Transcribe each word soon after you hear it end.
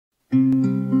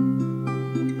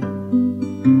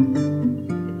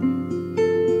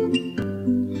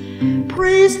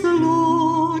Praise the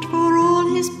Lord for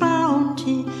all his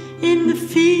bounty in the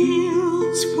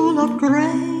fields full of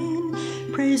grain.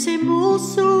 Praise him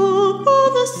also for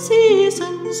the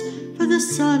seasons, for the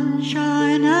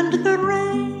sunshine and the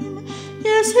rain.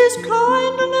 Yes, his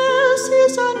kindness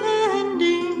is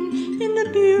unending in the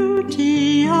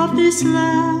beauty of this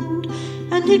land,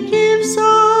 and he gives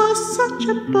us such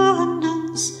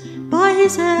abundance by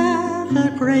his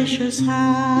ever gracious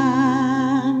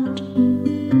hand.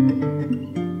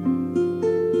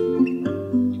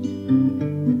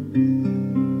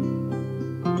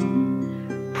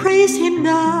 Praise him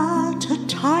that a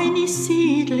tiny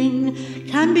seedling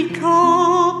can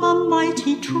become a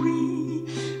mighty tree.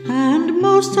 And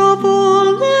most of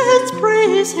all, let's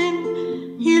praise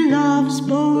him, he loves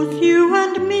both you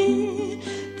and me.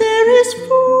 There is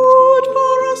food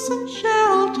for us and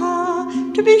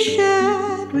shelter to be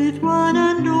shared with one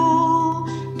and all.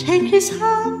 Take his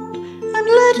hand and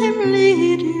let him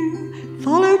lead you.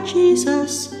 Follow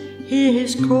Jesus, hear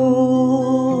his call.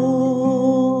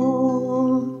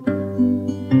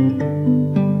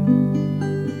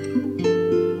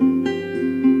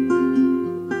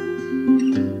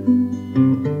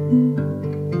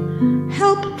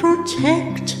 Help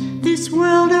protect this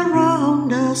world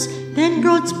around us, then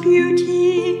God's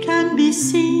beauty can be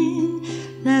seen.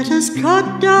 Let us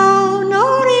cut down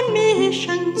our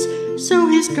emissions so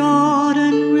his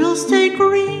garden will stay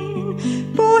green.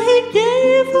 For he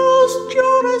gave us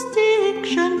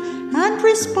jurisdiction and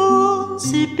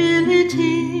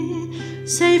responsibility.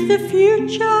 Save the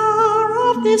future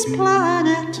of this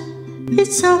planet,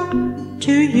 it's up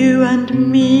to you and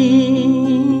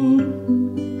me.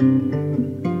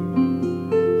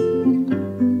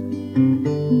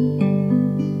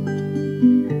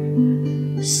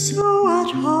 So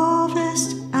at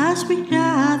harvest, as we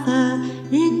gather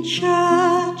in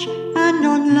church and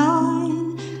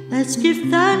online, let's give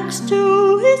thanks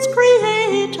to its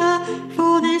Creator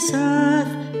for this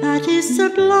earth that is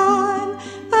sublime,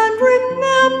 and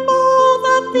remember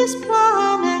that this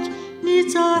planet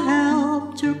needs our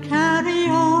help to carry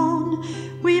on.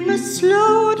 We must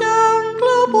slow down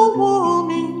global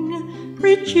warming,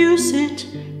 reduce it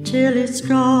till it's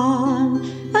gone,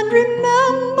 and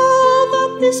remember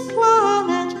that this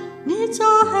planet needs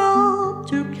our help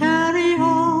to carry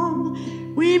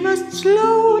on. We must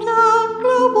slow down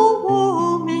global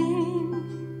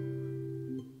warming,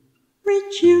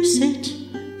 reduce it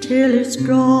till it's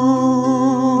gone.